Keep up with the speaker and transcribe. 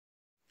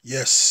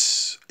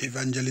Yes,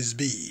 Evangelist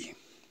B,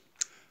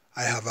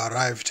 I have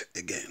arrived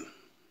again.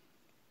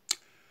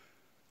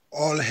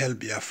 All hail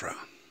Biafra.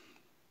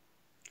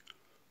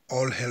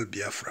 All hail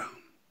Biafra.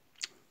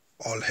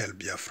 All hail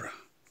Biafra.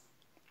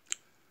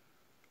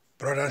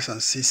 Brothers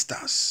and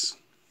sisters,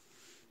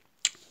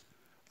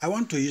 I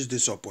want to use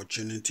this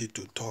opportunity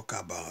to talk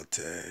about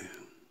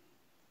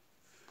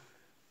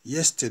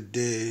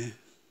yesterday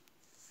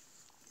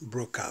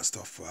broadcast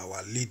of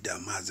our leader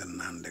Mazi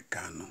and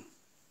Kanu.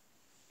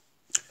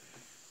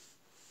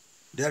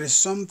 There is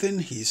something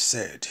he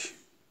said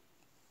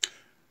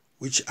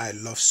which I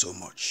love so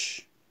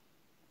much.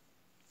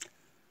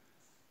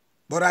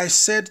 But I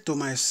said to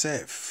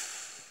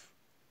myself,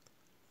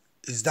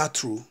 is that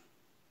true?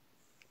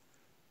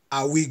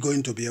 Are we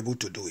going to be able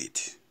to do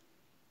it?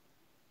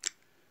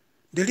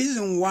 The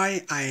reason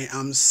why I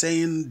am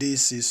saying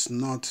this is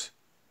not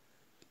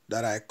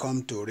that I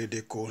come to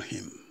ridicule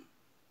him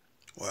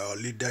or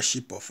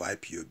leadership of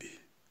IPOB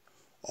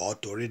or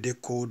to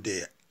ridicule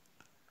the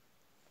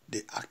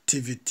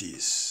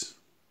activities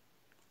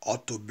or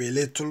to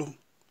belittle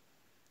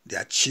the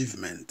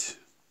achievement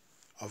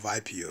of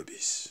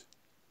IPOBs.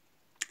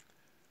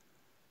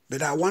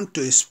 But I want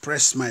to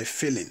express my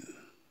feeling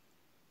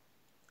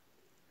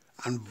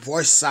and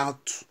voice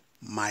out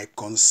my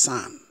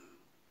concern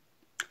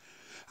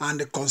and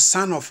the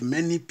concern of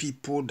many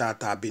people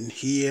that have been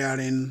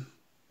hearing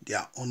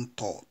their own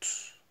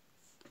thoughts,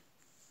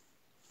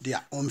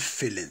 their own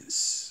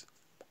feelings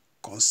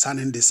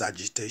concerning this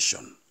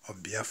agitation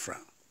of Biafra.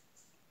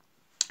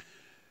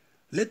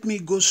 Let me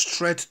go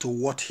straight to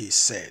what he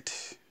said.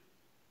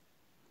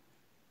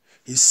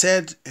 He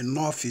said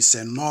enough is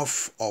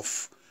enough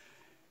of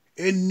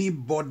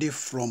anybody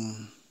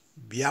from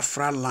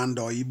Biafra land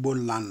or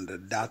Igbo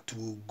land that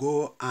will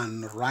go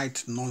and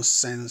write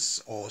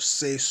nonsense or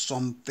say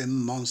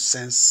something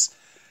nonsense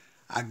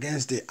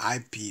against the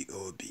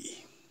IPOB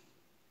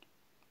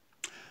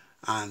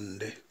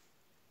and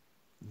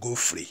go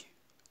free.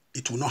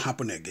 It will not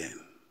happen again.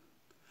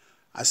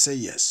 I say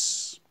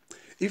yes.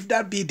 If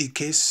that be the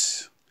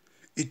case,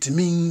 it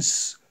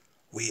means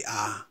we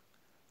are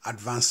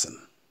advancing.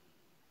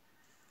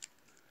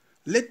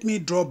 Let me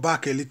draw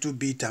back a little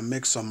bit and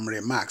make some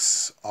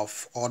remarks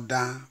of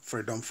other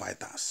freedom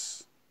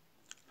fighters.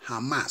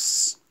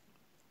 Hamas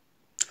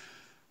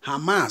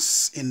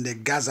in the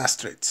Gaza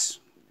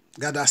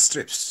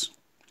Strips,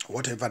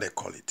 whatever they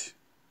call it.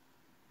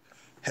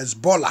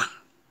 Hezbollah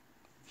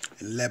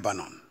in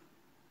Lebanon.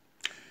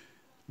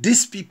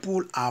 These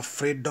people are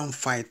freedom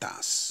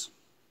fighters.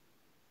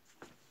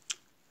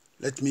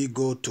 Let me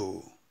go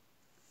to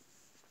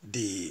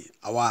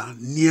our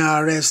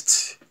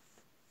nearest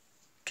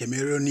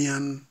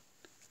Cameroonian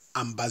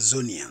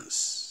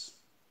Ambazonians.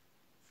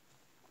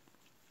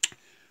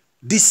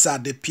 These are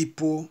the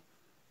people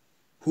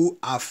who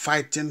are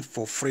fighting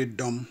for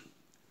freedom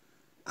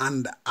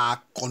and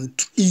are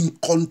in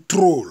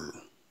control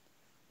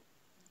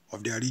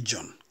of their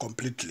region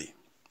completely,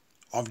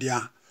 of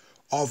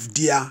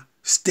their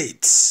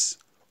states,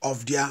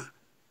 of their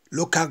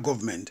local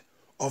government,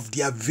 of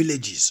their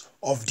villages,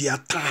 of their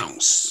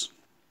towns.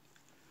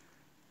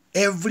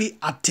 Every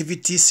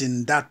activities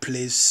in that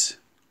place,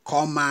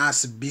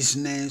 commerce,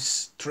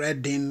 business,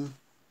 trading,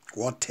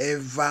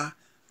 whatever,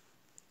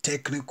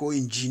 technical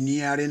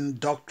engineering,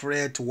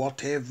 doctorate,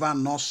 whatever,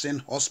 nursing,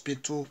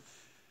 hospital,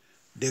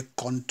 they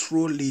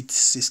control it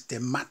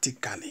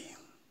systematically.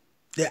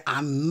 They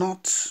are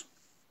not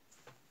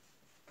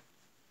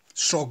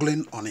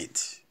struggling on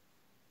it.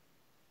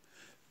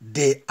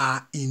 They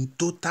are in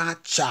total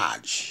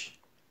charge.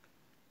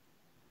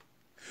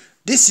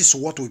 This is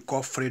what we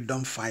call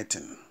freedom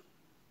fighting.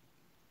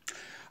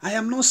 I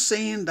am not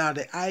saying that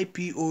the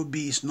IPOB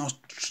is not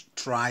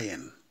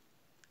trying.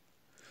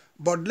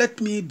 But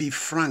let me be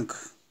frank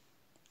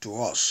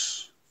to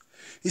us.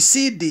 You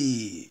see,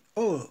 the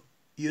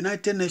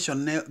United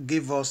Nations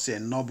gave us a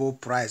Nobel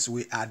Prize.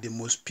 We are the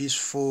most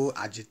peaceful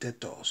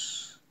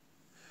agitators.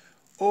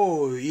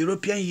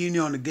 European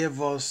Union gave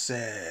us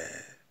a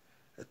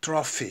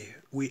trophy.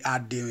 We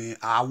are the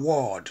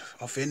award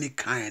of any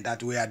kind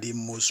that we are the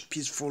most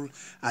peaceful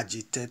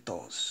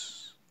agitators.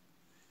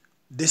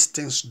 These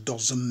things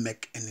doesn't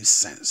make any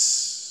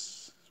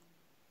sense.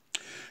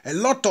 A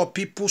lot of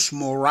people's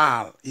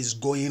morale is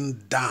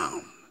going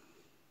down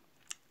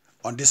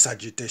on this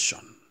agitation.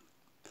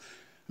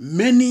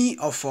 Many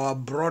of our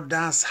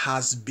brothers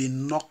has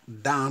been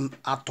knocked down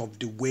out of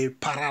the way,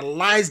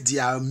 paralyzed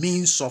their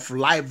means of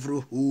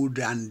livelihood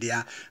and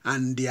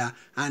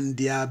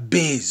their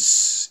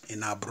base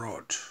in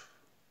abroad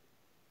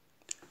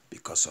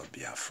because of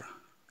Biafra.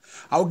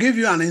 I'll give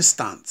you an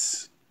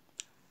instance.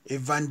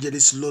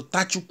 Evangelist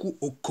Lotachuku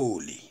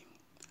Okoli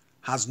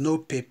has no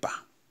paper.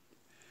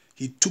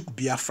 He took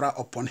Biafra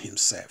upon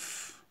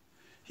himself.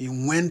 He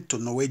went to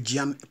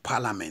Norwegian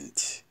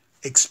Parliament,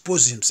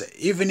 exposed himself,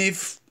 even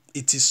if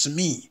it is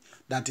me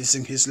that is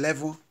in his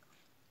level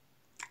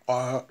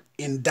or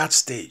in that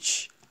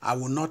stage. I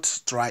will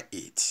not try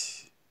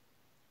it.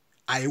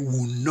 I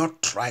will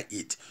not try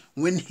it.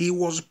 When he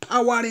was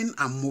powering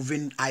and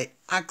moving, I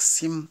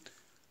asked him,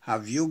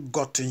 have you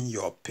gotten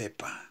your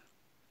paper?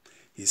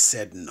 He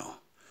said no,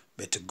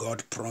 but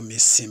God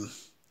promised him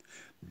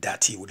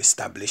that he would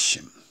establish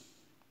him.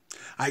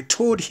 I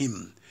told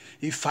him,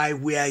 if I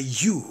were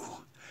you,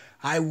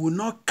 I will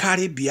not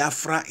carry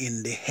Biafra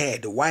in the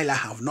head while I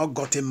have not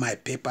gotten my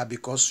paper,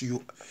 because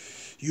you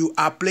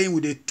are playing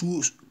with a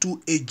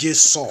two-edged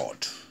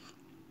sword.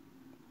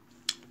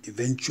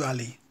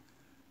 Eventually,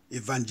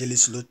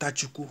 Evangelist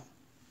Lotachuku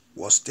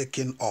was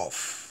taken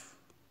off.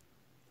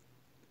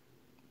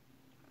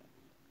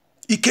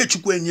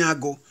 Ikechukwu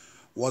Enyago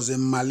was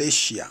in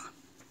Malaysia.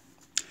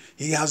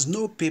 He has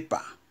no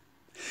paper.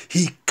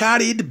 He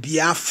carried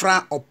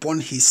Biafra upon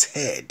his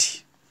head.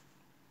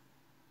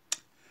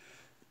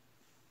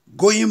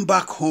 Going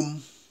back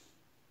home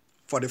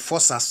for the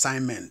first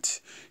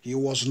assignment, he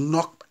was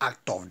knocked out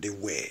of the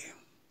way.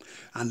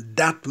 And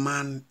that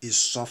man is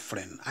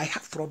suffering. I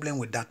have problem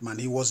with that man.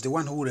 He was the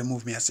one who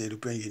removed me as a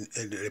European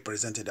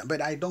representative.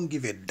 But I don't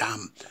give a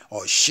damn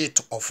or shit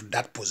of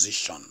that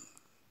position.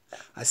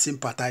 I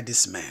sympathize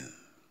this man.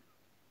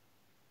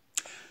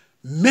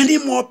 Many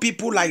more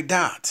people like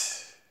that,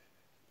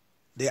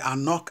 they are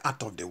knocked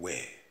out of the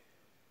way.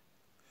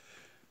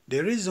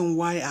 The reason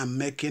why I'm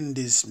making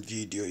this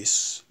video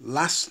is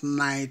last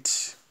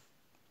night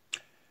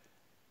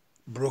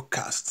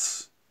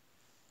broadcast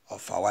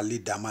of our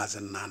leader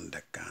Mazi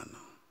Kanu.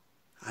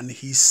 And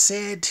he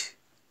said,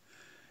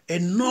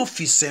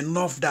 enough is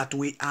enough, that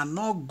we are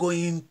not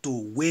going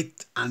to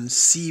wait and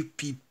see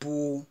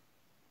people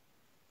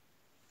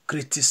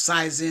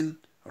criticizing,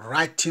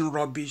 writing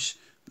rubbish,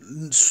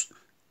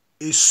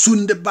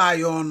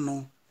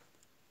 Sundebayono,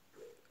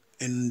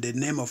 in the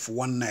name of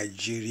one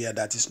Nigeria.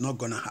 That is not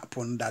going to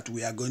happen, that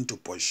we are going to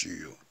pursue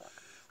you.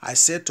 I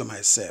said to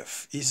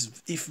myself,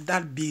 if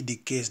that be the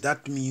case,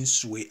 that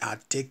means we are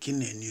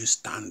taking a new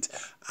stand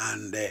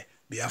and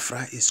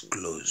Biafra is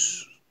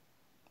close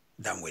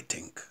than we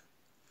think.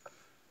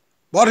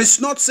 But it's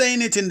not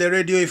saying it in the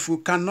radio. If we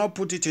cannot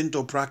put it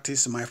into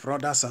practice, my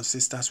brothers and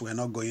sisters, we're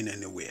not going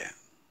anywhere.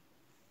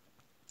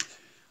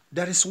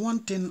 There is one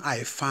thing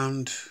I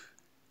found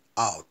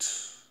out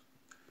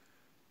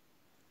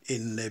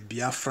in the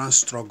Biafran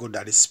struggle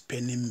that is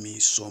paining me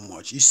so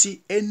much. You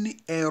see, any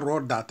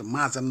error that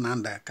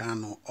Mazi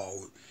Kanu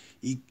or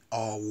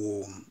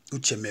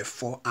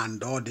Uchemefo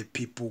and all the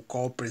people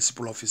called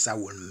principal officer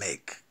will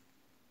make,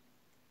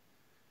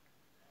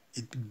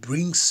 it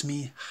brings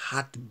me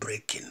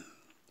heartbreaking,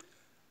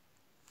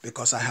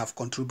 because I have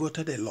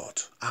contributed a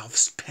lot. I have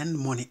spent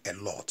money a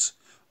lot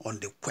on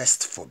the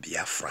quest for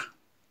Biafra.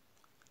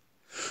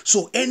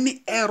 So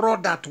any error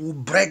that will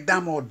break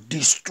them or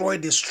destroy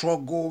the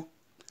struggle,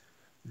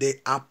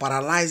 they are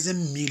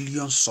paralyzing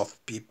millions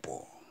of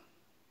people.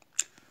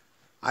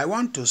 I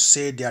want to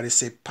say there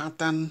is a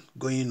pattern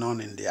going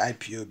on in the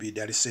IPOB.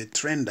 There is a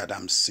trend that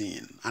I'm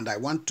seeing, and I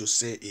want to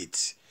say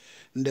it.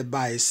 Nde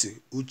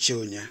baisi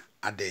ucheonya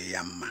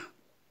adeyama,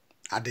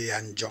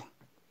 adeyanjo.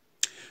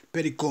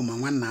 Perikoma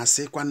wana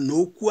ase kwa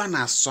n'okwu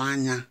na-asọ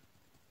anya,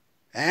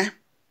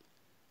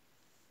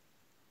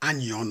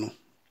 anyonu,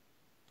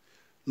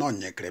 no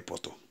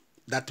nyekrepoto.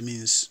 That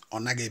means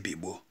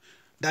onagebibo.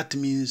 That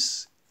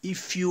means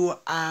if you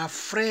are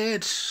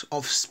afraid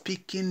of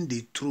speaking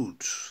the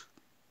truth,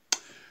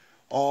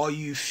 or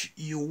if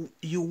you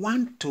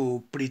want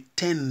to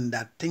pretend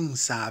that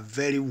things are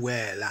very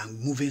well and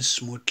moving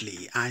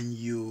smoothly, and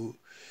you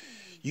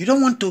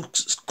don't want to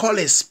call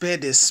a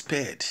spade a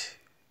spade,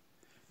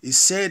 he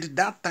said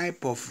that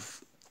type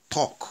of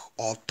talk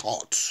or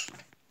thought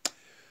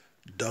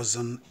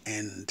doesn't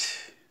end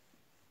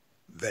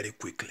very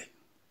quickly.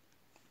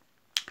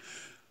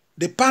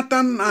 The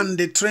pattern and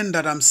the trend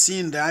that I'm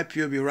seeing in the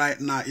IPOB right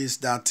now is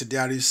that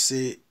there is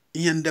a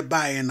in the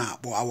buying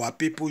up, what our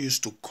people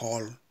used to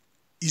call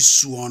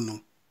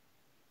Isuono.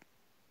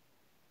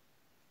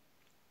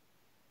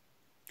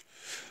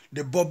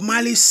 The Bob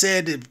Marley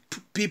said,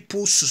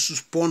 people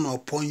susupon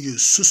upon you,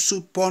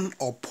 susupon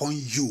upon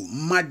you,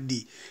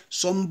 maddy,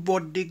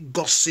 somebody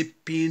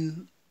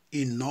gossiping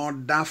in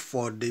order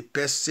for the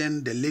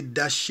person, the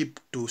leadership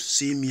to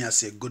see me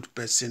as a good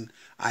person.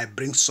 I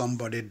bring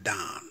somebody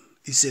down.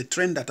 It's a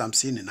trend that I'm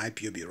seeing in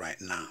IPOB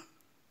right now.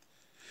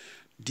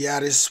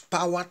 There is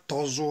power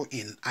tussle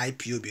in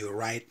IPOB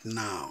right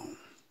now.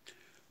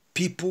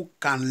 People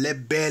can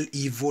label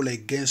evil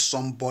against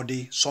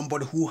somebody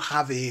who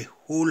have a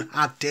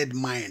wholehearted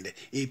mind,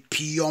 a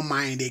pure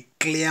mind, a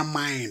clear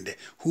mind,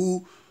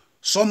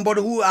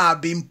 somebody who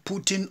have been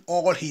putting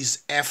all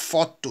his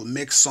effort to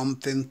make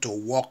something to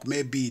work.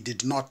 Maybe it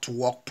did not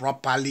work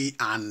properly,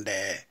 and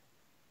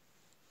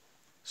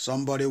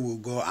somebody will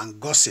go and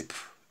gossip.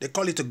 They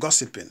call it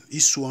gossiping.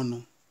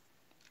 Isuono.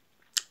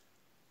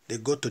 They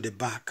go to the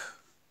back.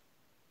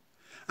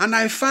 And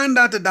I find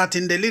out that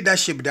in the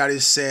leadership there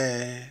is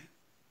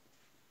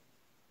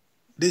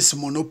this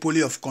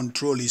monopoly of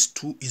control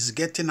is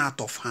getting out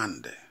of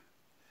hand.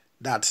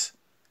 That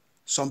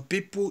some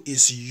people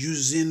is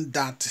using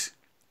that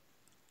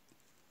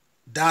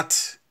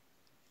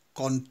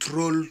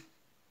control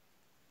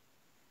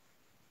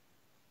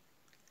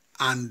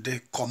and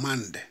the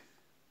command.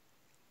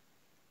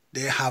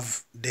 They are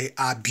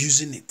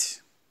abusing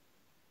it.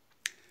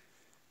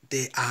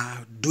 They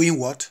are doing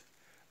what?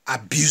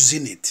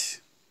 Abusing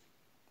it.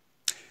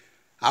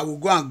 I will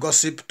go and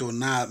gossip to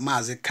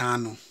Mazi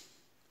Kanu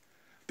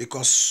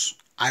because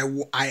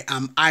I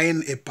am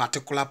eyeing a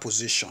particular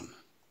position.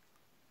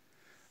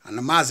 And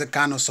Mazi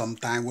Kanu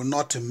sometimes will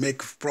not make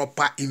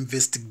proper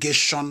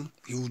investigation.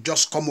 He will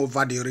just come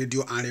over the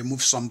radio and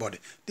remove somebody.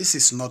 This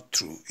is not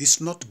true.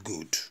 It's not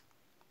good.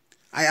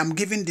 I am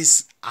giving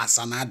this as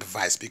an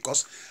advice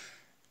because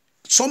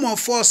some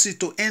of us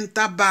to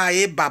enter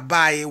by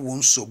babae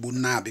won sobu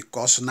na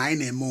because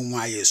nine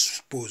nwa ye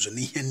suppose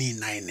ni ihe ni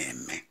nine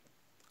eme.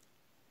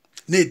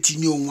 Na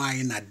etinye onwe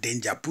anyị na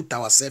danger, put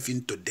ourselves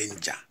into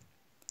danger.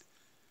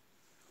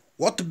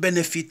 What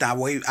benefit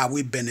are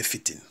we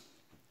benefiting?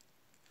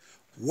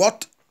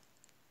 What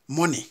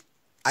money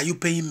are you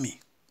paying me?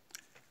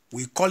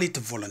 We call it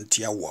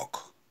volunteer work.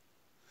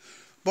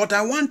 But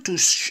I want to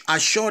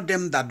assure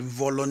them that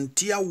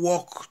volunteer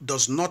work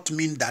does not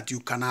mean that you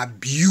can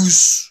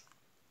abuse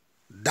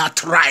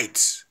that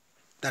right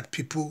that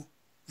people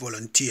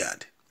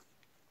volunteered.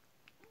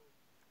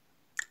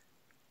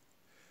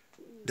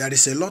 There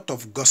is a lot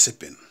of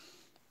gossiping,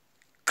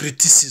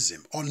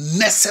 criticism,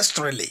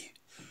 unnecessarily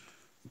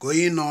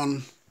going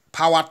on,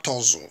 power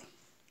tussle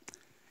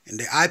in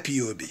the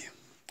IPOB,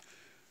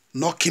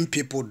 knocking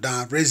people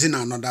down, raising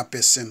another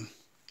person.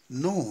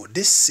 No,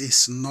 this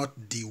is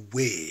not the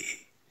way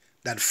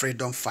that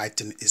freedom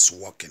fighting is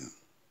working.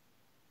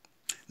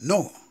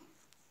 No.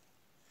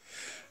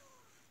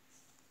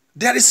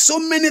 There is so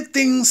many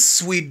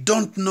things we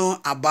don't know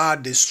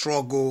about the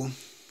struggle.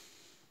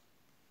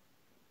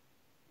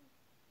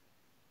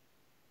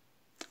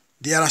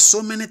 There are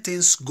so many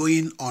things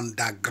going on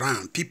the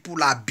ground.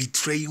 People are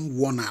betraying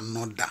one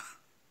another.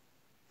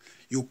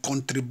 You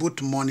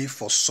contribute money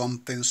for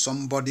something,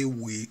 somebody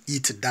will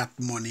eat that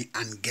money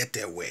and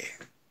get away.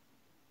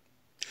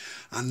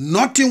 And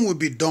nothing will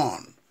be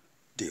done.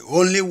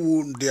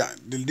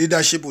 The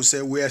leadership will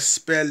say, we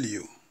expel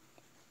you.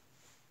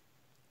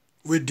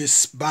 We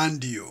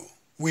disband you.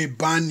 We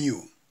ban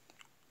you.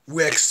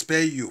 We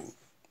expel you.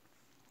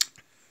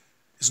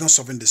 It's not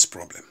solving this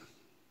problem.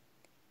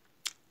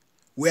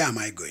 Where am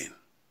I going?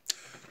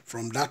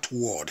 From that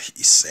word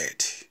he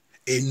said,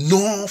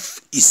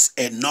 enough is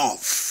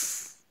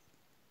enough.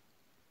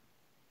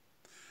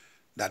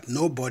 That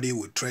nobody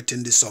will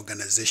threaten this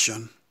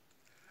organization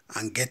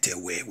and get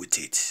away with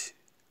it.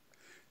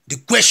 The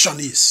question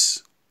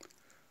is,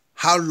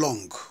 how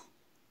long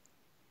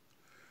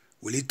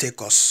will it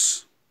take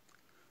us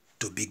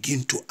to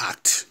begin to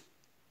act?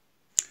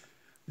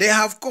 They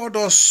have called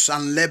us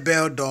and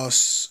labeled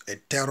us a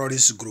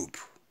terrorist group.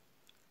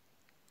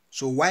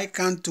 So why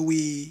can't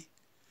we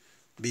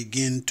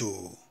begin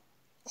to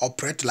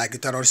operate like a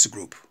terrorist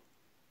group?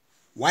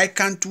 Why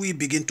can't we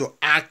begin to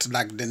act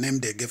like the name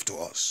they gave to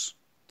us?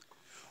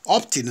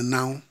 Up till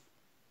now,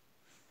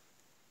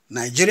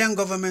 Nigerian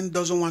government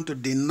doesn't want to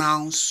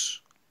denounce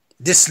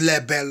this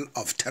label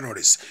of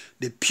terrorists.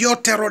 The pure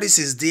terrorist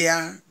is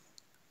there.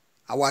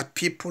 Our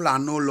people are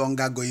no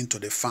longer going to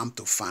the farm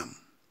to farm.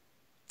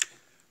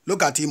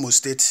 Look at Imo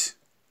State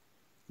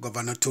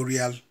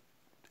gubernatorial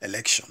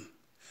election.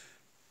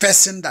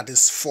 Person that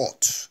is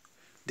fought,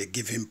 they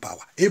give him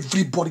power.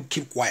 Everybody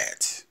keep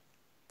quiet.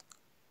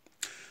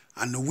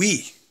 And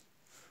we,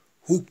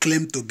 who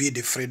claim to be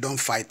the freedom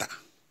fighter,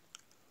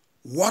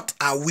 what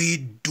are we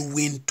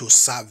doing to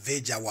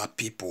salvage our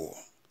people?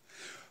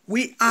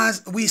 We are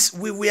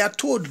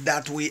told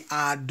that we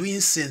are doing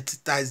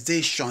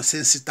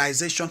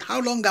sensitization.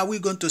 How long are we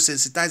going to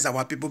sensitize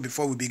our people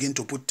before we begin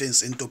to put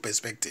things into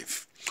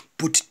perspective,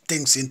 put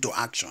things into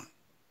action?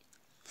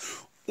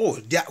 Oh,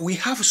 we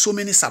have so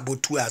many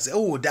saboteurs.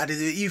 Oh, that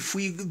is, if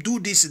we do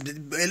this,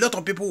 a lot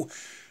of people,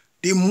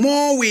 the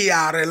more we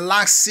are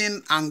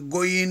relaxing and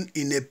going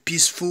in a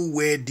peaceful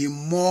way, the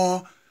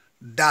more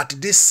that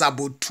these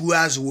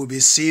saboteurs will be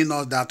seeing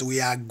us that we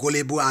are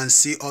gullible and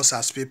see us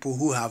as people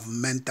who have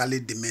mentally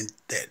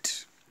demented,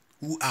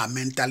 who are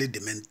mentally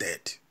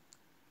demented.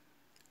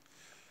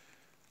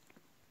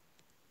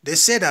 They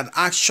say that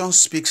action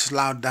speaks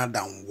louder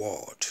than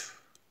word.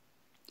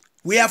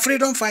 We are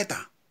freedom fighter.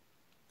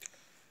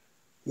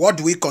 What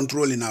do we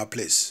control in our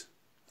place?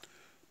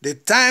 The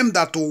time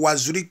that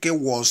Owazurike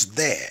was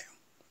there,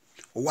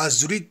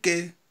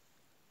 Owazurike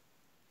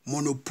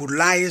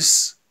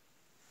monopolized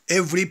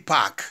every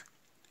park,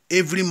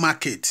 every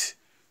market,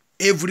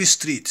 every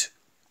street,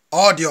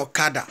 all the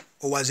Okada.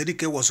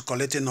 Owazurike was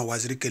collecting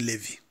Owazurike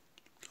levy.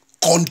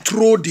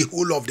 Control the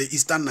whole of the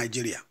eastern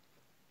Nigeria,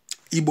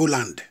 Igbo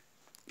land.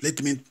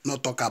 Let me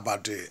not talk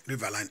about the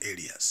riverine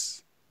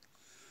areas.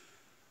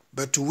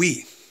 But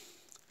we,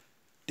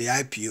 the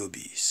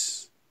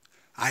IPOBs,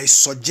 I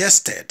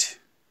suggested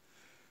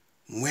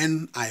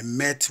when I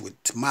met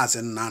with Mazi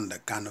and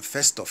Kanu,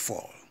 first of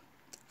all,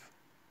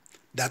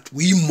 that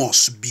we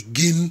must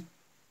begin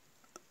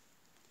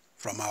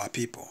from our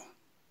people.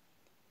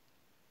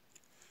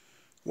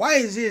 Why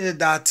is it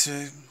that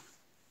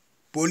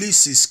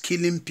Police is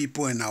killing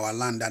people in our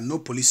land and no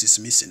police is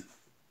missing.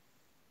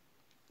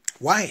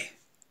 Why?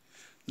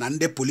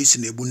 Nande police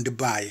na-egbu ndị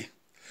be anyị.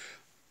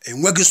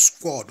 Enweghị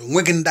squad,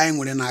 enweghị ndị anyị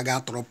nwere na-aga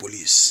atọrọ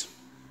police.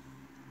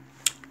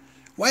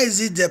 Why is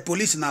it the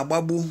police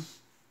na-agbagbu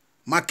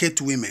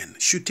market women,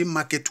 shooting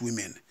market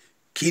women,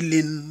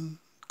 killing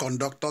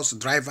conductors,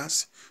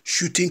 drivers,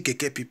 shooting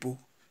keke people,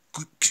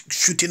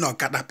 shooting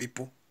Okada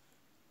people,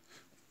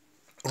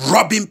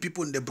 robbing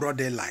people in the broad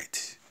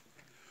daylight?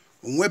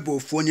 Onwebe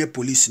ofu onye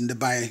police ndị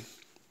be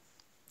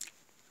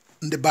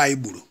anyị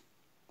gburu.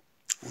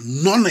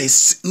 None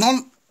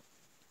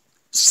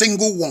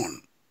single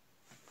one.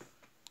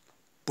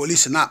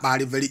 Police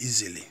na-akpagharị very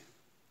easily.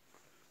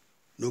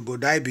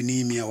 N'obodo anyị bi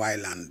n'ime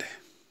Wildland.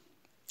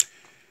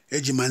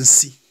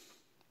 Ejimansi,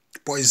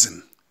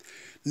 poison,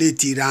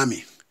 na-etiri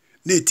army,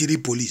 na-etiri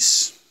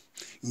police,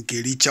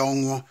 nke richa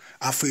ọnwụ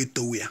afọ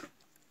etowe ya.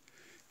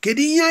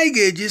 Kedu ihe anyị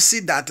ga-eji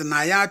si that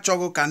na ya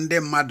achọghị ka ndị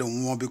mmadụ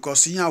nwụọ,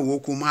 because ihe awu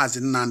okwu Mazi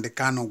Nnamdi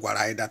Kanu gwara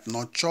anyị that na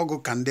ọ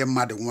chọghị ka ndị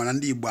mmadụ nwụọ na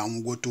ndị Igbo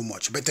anwụgo too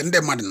much, but ndị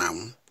mmadụ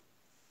na-anwụ.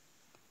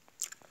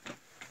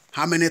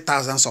 How many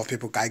thousands of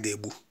people ka anyị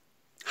ga-egbu?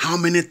 How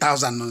many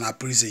thousands nọ na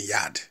prison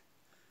yard?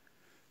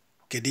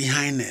 Kedu ihe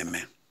anyị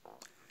na-eme?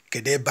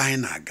 Kedu ebe anyị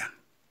na-aga?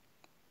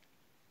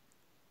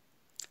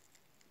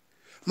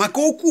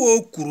 Maka okwu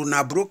o kwuru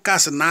na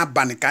broadcast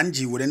n'abalị ka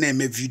nji were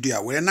na-eme video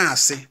a were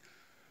na-asị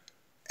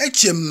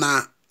echem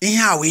na ihe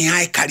awu ihe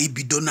anyị kara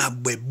bido na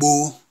mgbe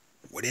gboo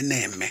were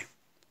na-eme.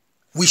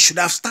 We should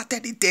have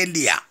started it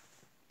earlier.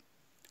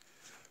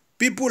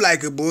 People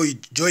like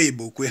Joy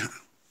Ibokwe ha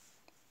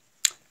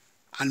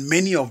and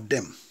many of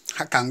them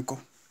hakanko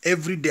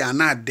every day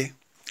anade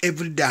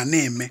every day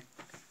aneme.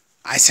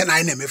 I said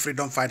I name a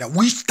freedom fighter.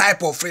 Which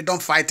type of freedom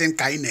fighting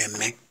ka I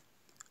name?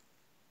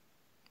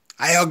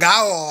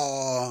 Ayoga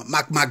or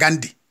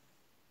Magandi?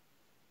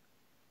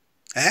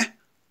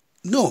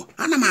 No,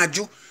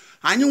 anamaju.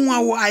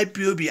 Anyuwa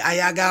IPOB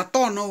ayaga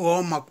tono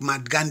or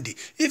Magandi.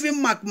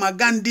 Even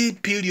Magandi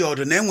period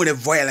and then with the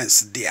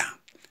violence there.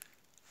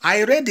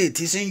 I read it.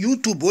 It's in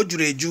YouTube.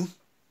 Ojureju.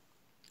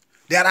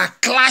 There are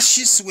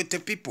clashes with the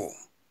people,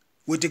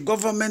 with the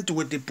government,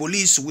 with the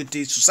police, with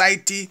the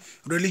society,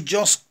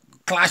 religious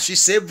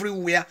clashes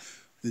everywhere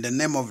in the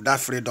name of that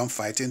freedom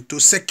fighting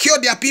to secure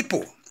their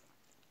people.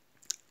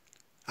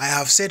 I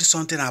have said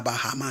something about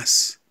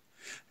Hamas.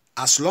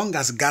 As long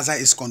as Gaza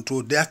is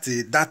controlled, that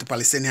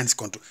Palestinians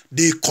control,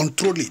 they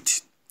control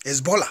it.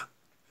 Hezbollah.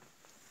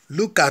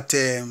 Look at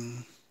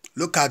the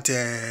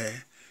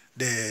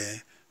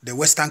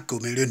Western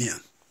Cameroonian,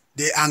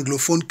 the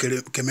Anglophone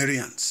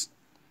Cameroonians.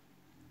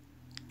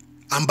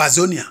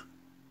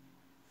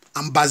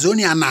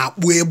 Ambazonia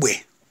na-akpụ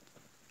egbe.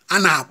 A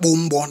na-akpụ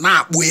mbọ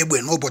na-akpụ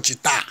egbe n'ụbọchị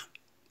taa.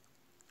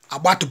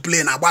 Agbatu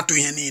plane, agbatu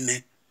ihe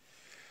niile.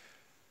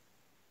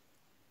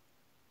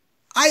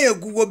 I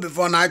Google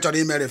before na chọrọ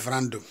ime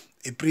referendum.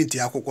 E print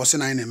akwụkwọ sị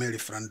na anyị na-eme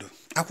referendum.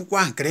 Akwụkwọ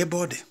ahụ kere ebe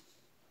ọ dị.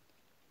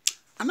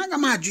 Anaghị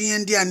m ajụ ihe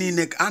ndị a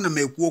niile, ana m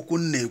ekwu okwu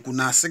na-ekwu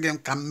na asị gị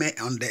ka m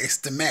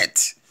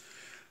underestimate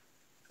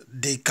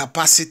the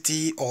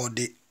capacity or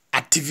the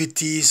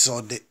activities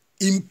or the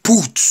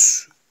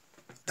inputs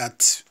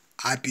that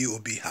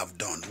IPOB have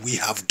done. We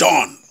have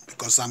done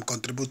because I'm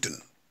contributing.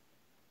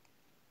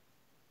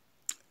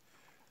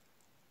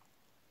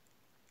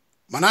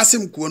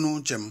 Manasim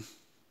Kwonu Chem,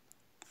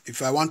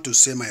 if I want to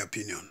say my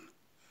opinion,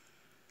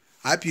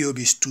 IPOB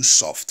is too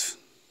soft.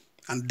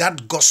 And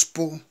that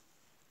gospel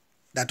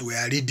that we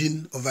are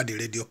reading over the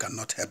radio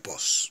cannot help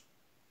us.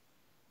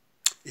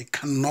 It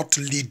cannot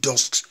lead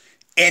us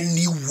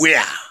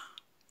anywhere.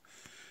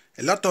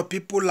 A lot of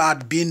people are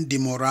being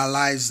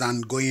demoralized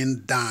and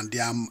going down.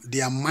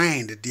 Their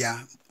mind,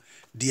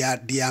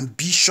 their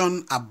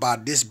ambition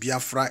about this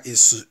Biafra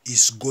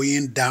is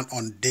going down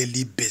on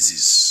daily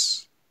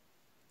basis.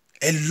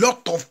 A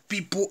lot of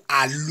people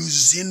are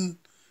losing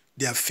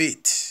their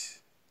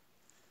faith.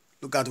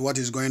 Look at what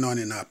is going on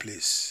in our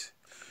place.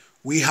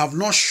 We have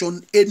not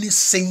shown any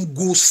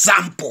single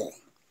sample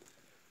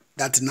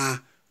that now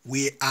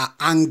we are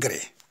angry.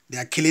 They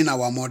are killing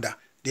our mother.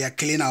 They are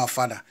killing our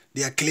father.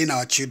 They are killing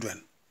our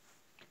children.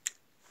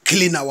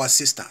 Killing our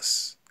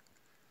sisters.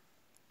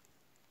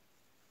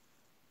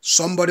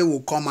 Somebody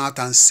will come out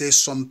and say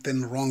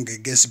something wrong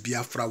against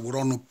Biafra. We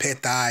run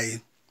pet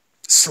eye,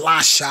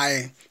 slash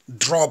eye,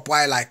 drop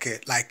eye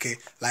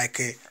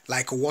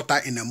like water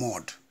in a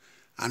mud.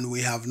 And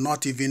we have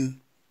not even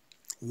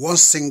one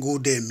single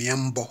day,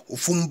 miambo,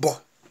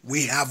 ufumbo.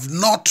 We have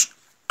not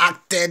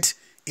acted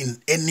in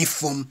any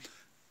form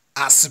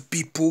as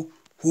people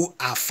who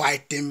are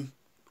fighting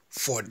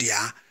for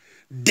their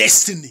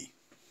destiny.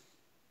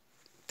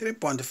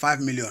 3.5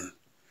 million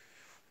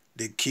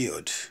they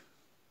killed.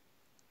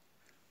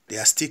 They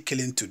are still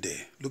killing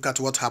today. Look at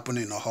what happened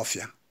in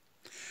Ohofia.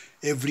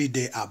 Every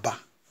day, Aba,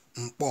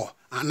 Mpo,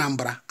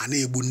 Anambra,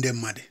 Ane-egbu ndị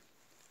mmadụ.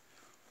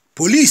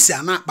 Police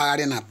are not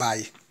bagari na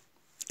bayi.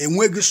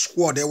 Enweghị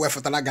squad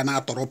ewefụtara ga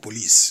na-atọrọ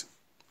police.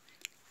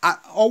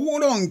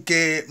 Ọwụrụ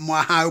nke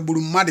ma ha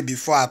gburu mmadụ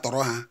before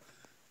atọrọ ha.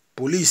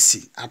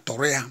 Police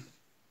atọrọ ya.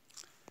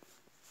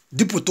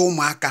 dipụta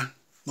ụmụaka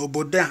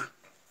n'obodo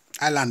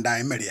a island a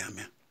emere ya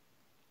eme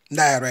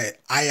ndị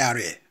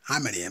IRA ha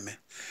mere ya eme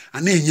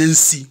a na-enye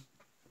nsi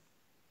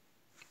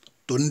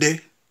to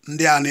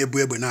ndị a na-ebu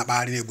egbe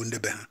na-akpagharị na-egbu ndị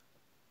be ha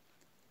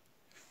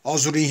ọ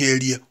zụrụ ihe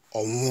erie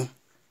ọnwụọ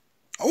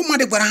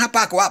ụmụmadụ gwara ha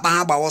paakị wakpa ha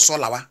gbawa ọsọ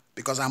lawa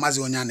because amazi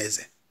onye a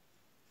na-eze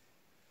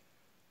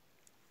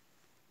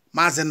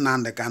Mazi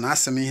Nnamdi Kanu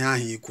asị m ihe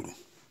ahụ i kwuru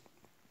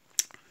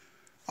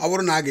ọ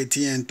bụrụ na a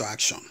ga-etinye into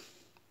action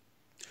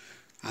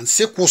and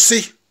sị kwụsị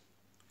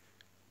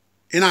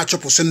ị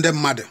na-achụpụsị ndị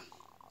mmadụ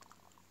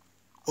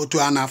otu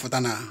a na-afụta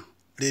na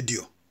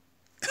redio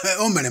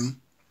o mere m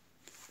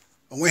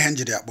onweghị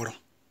njiri akpọrọ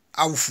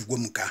awụfugwo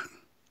m ka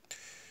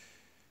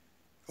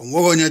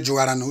onweghị onye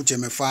jụghara na uche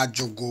mefe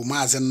ajụgo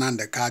Mazi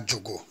Nnamdi ka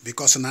ajụgo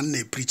because na nna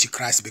preach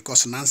Christ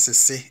because na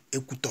nsịsị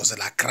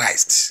ekwutọzila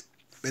Christ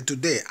but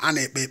today a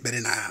na-ekpe ekpere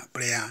na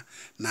prayer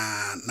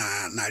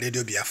na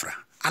Radio Biafra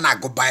a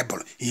na-agụ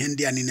Bible ihe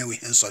ndị a niile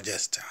ihe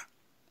suggest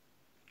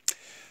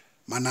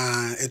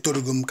mana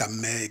etorugo m ka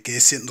mee ka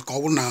esi ka ọ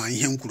bụrụ na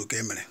ihe m kwuru ka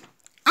e mere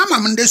ama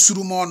m ndị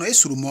esuru m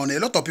ọnụ a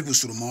lot of people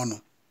suru m ọnụ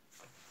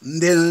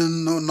ndị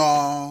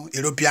nọ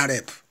European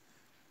rep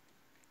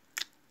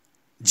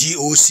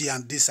GOC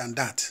and this and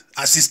that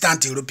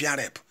assistant European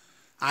rep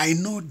I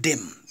know them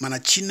mana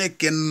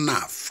Chineke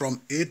nna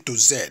from A to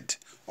Z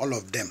all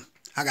of them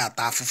ha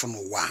ga-ata afụfụ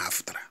n'ụwa ha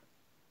fụtara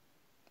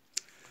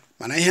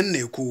mana ihe m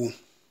na-ekwu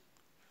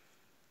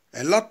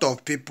a lot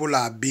of people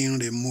are being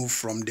removed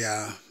from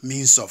their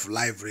means of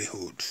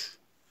livelihood.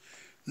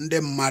 Ndị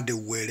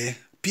mmadụ were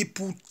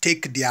people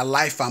take their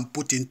life and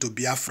put into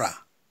Biafra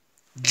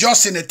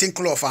just in a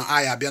twinkle of an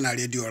eye abịa na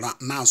radio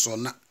na so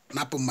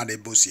napụ mmadụ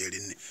ebe o si eri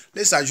nne.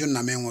 Let's assume na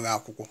m enweghị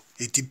akwụkwọ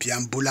etipịa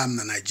mbula m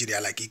na Nigeria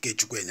like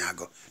Ikechukwu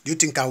Enyago. Do you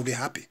think I will be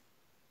happy?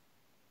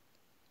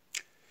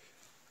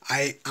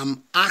 I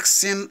am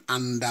asking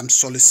and I'm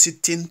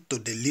soliciting to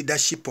the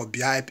leadership of the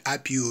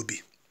IPOB.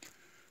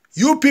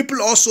 You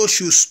people also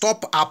should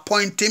stop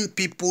appointing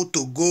people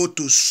to go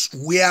to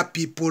where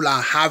people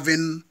are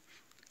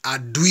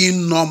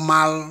doing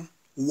normal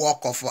work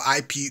of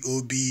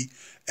IPOB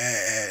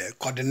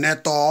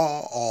coordinator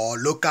or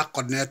local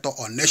coordinator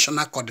or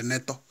national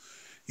coordinator.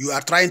 You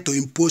are trying to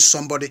impose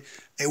somebody.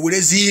 It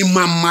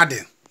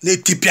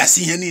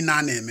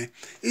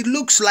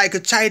looks like a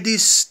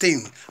childish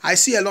thing. I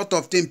see a lot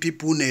of things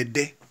people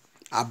need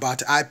about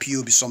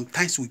IPOB.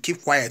 Sometimes we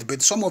keep quiet,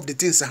 but some of the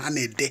things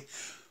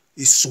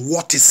is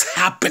what is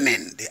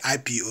happening. The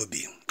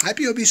IPOB.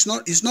 IPOB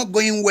is not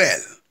going well.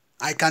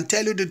 I can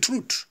tell you the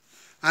truth,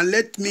 and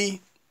let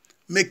me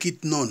make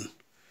it known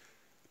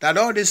that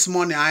all this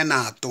money I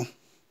know,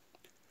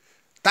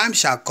 time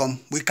shall come.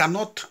 We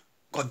cannot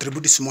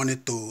contribute this money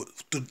to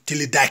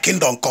till thy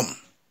kingdom come.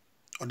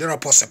 Or they are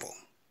possible.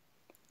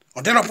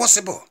 Or they are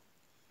possible.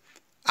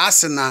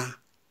 Asena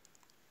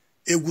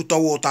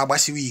egutowo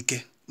tabasiwi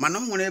ike. The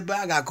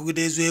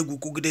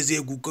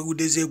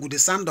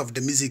sound of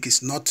the music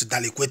is not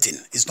deliquating.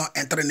 It's not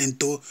entering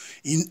into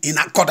in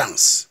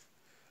accordance.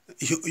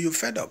 You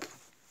fed up.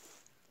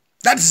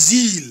 That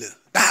zeal,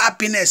 that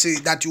happiness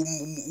that you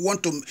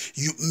want to,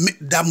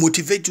 that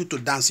motivate you to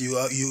dance.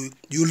 You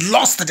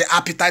lost the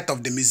appetite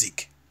of the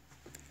music.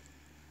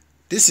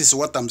 This is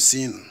what I'm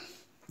seeing.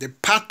 The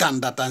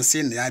pattern that I'm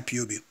seeing in the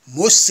IPOB.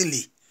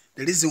 Mostly,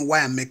 the reason why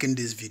I'm making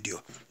this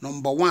video.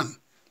 Number one,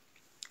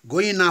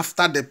 going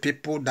after the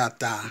people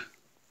that are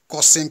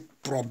causing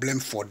problem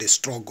for the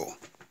struggle.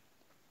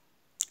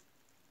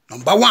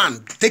 Number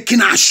one, taking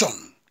action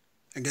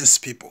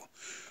against people.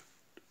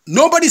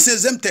 Nobody is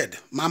exempted.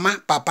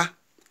 Mama, Papa,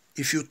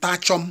 if you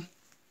touch them,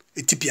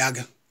 it's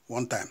tipiaga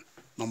one time.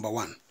 Number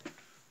one.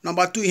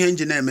 Number two, he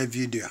engineer my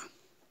video.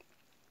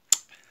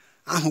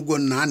 Ahugo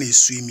na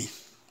swimmy.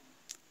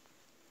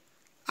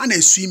 And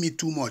swimmy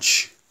too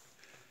much.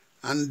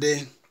 And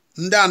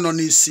nda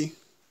anonisi.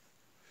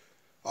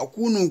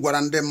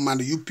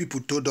 You people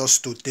told us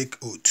to take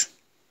oath.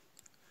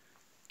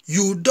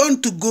 You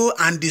don't go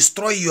and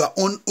destroy your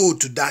own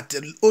oath, that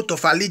oath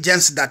of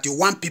allegiance that you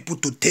want people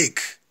to take.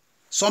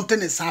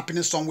 Something is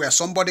happening somewhere.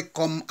 Somebody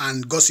come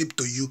and gossip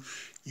to you.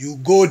 You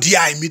go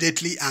there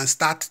immediately and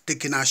start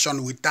taking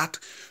action with that.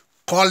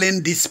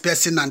 Calling this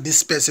person and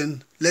this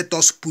person. Let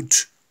us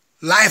put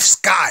live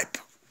Skype.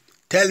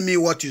 Tell me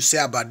what you say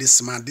about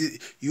this man.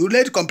 You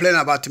let complain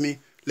about me.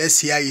 Let's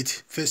hear it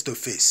face to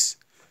face.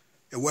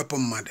 A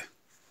weapon murder.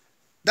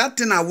 That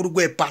thing I would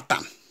go a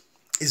pattern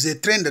is a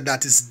trend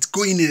that is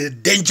going in a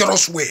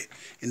dangerous way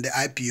in the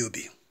IPOB.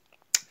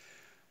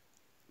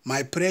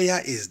 My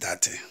prayer is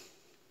that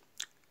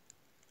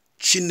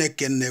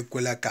Chineke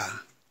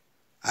nekwelaka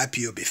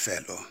IPOB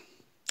fellow.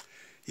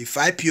 If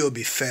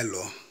IPOB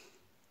fellow,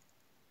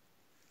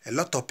 a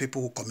lot of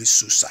people will commit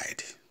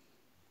suicide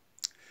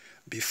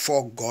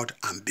before God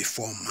and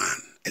before man.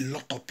 A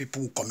lot of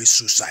people will commit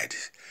suicide,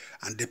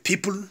 and the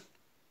people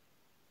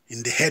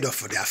in the head of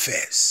their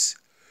affairs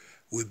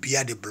will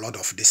bear the blood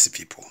of these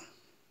people.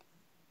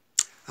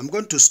 I'm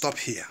going to stop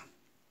here.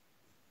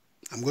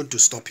 I'm going to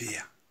stop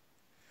here.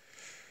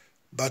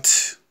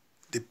 But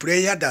The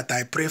prayer that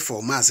I pray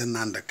for Mazi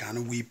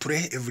Kanu, we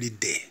pray every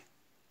day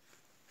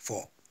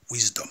for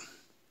wisdom,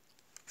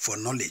 for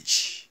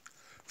knowledge,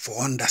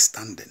 for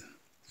understanding,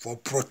 for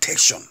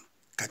protection.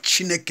 Ka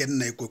Chineke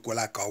na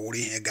ekwekwala ka ọ wụrụ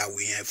ihe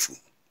ga-awụ ihe efu.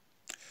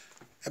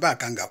 Ebe a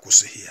ka m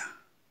ga-akwụsị here.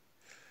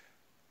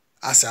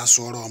 Asị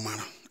asụọrọ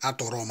ọmara,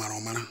 atọrọ ọmara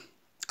ọmara,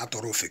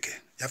 atọrọ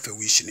ofeke, ya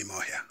fewe isi n'ime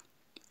ọhịa.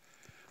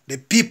 The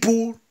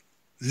people,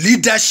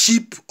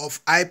 leadership of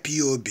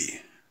IPOB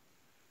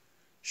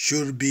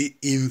should be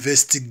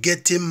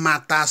investigating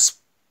matters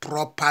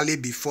properly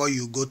before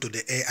you go to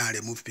the air and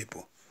remove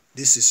people.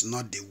 This is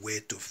not the way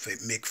to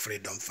make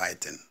freedom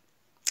fighting.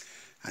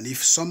 And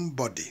if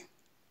somebody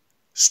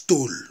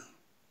stole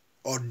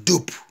or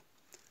dupe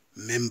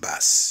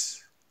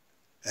members,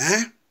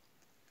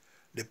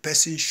 the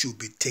person should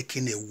be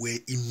taken away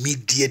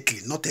immediately,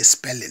 not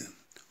expelling.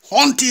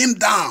 Hunt him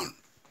down,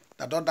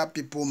 that other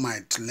people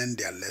might learn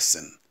their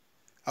lesson.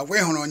 I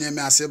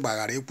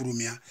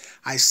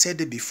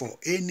said it before,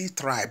 any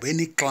tribe,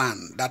 any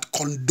clan that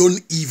condone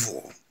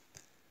evil,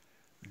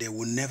 they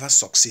will never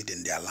succeed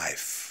in their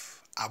life.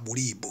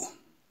 Aburibo,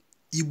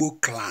 Igbo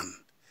clan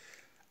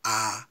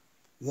are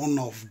one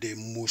of the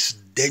most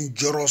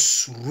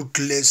dangerous,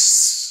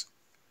 ruthless,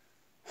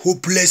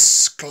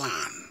 hopeless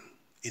clan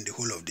in the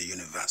whole of the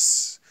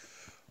universe.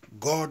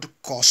 God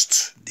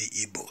cursed the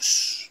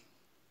Igbos.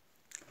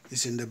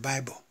 It's in the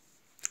Bible.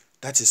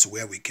 That is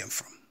where we came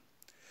from.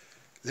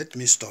 Let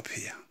me stop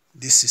here.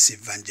 This is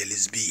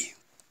Evangelist B.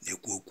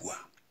 Nekwokwa.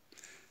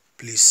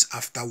 Please,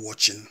 after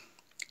watching,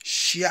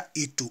 share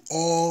it to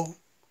all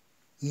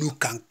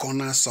nook and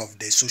corners of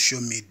the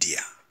social media.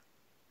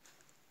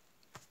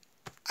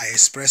 I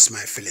express my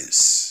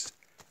feelings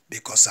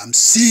because I'm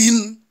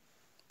seeing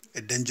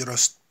a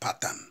dangerous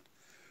pattern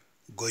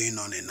going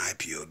on in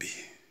IPOB.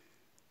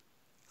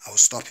 I'll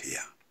stop here.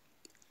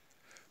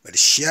 But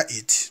share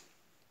it.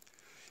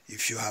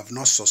 If you have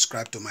not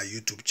subscribed to my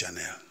YouTube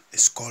channel,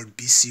 it's called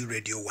BC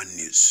Radio 1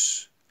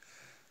 News.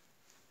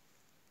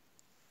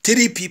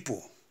 3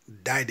 people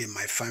died in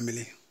my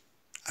family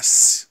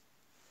as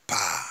per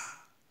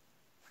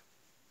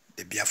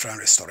the Biafran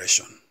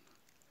restoration.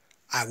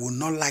 I would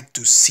not like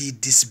to see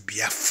this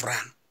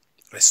Biafran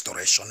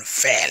restoration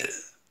fail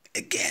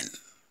again.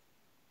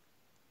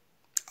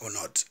 Or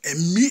not. A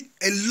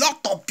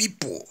lot of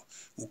people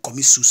will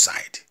commit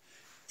suicide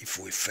if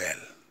we fail.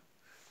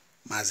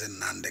 Mazi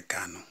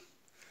Kanu.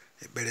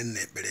 Ebere na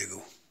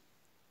eberego.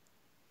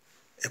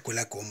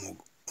 Ekwela ka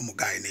ụmụ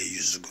guy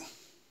na-eyuzugo.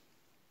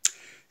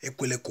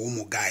 Ekwela ka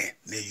ụmụ guy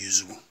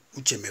na-eyuzugo.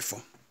 Uche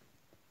mefo.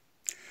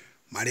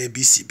 Mara ebe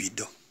isi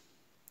bido.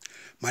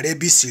 Mara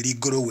ebe isi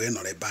rigoro wee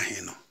nọrọ ebe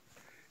ahụ nọ.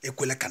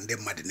 Ekwela ka ndị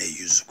mmadụ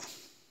na-eyuzugo.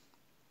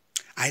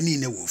 Anyị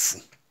niile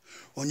wofu.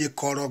 Onye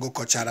kọrọ ọgụ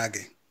kọchara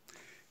gị.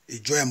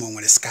 Ijụọ ya ma o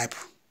nwere Skype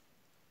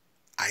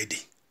ID.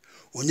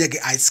 Onye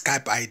gị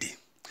Skype ID.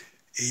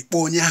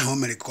 Ikpo onye ahụ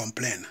mere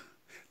complain.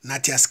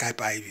 Natia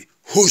Skype ID.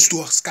 Host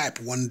to Skype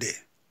one day.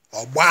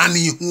 Ọgba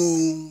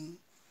n'ihu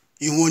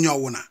onye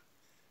ọwụna.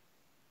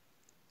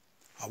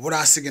 Ọ bụrụ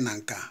asị gị na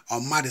nka, ọ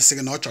mmadụ sị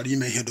gị na ọ chọrọ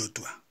ime ihe dị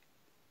otu a.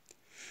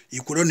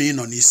 Ikwuru na ị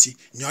nọ n'isi,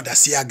 nye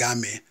ọdasị ya ga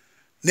mee.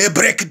 Na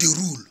break the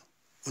rule.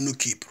 Unu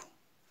keep.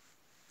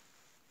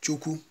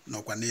 Chukwu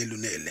nọkwa n'elu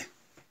na-ele.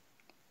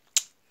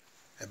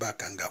 Ebe a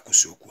ka m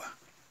ga-akwụsị okwu a.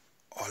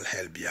 All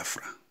hell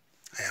Biafra.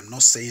 I am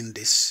not saying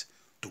this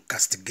to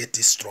castigate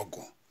this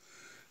struggle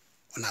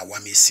on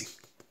Awamisi.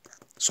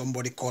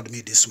 Somebody called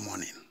me this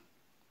morning.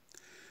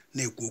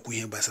 I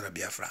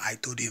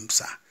told him,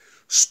 sir,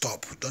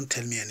 stop. Don't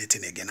tell me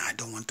anything again. I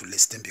don't want to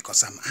listen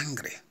because I'm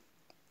angry.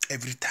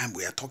 Every time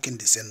we are talking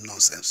the same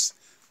nonsense,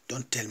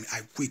 don't tell me. I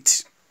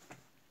quit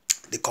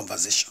the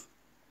conversation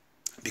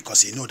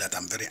because you know that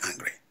I'm very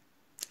angry.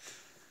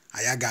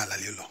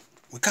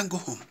 We can't go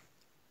home.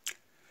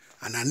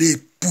 And I need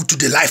to put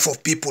the life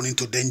of people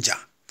into danger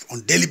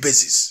on daily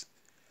basis.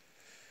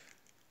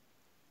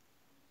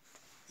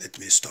 Let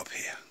me stop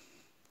here.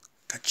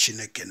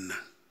 Kachine kenna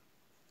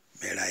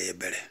mera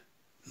ebere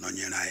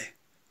nonyerae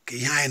ke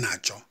ihe anyị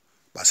na-achọ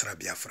gbasara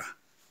Biafra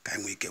ka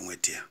anyị nwee ike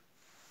nweta ya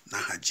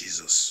n'aha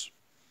Jesus.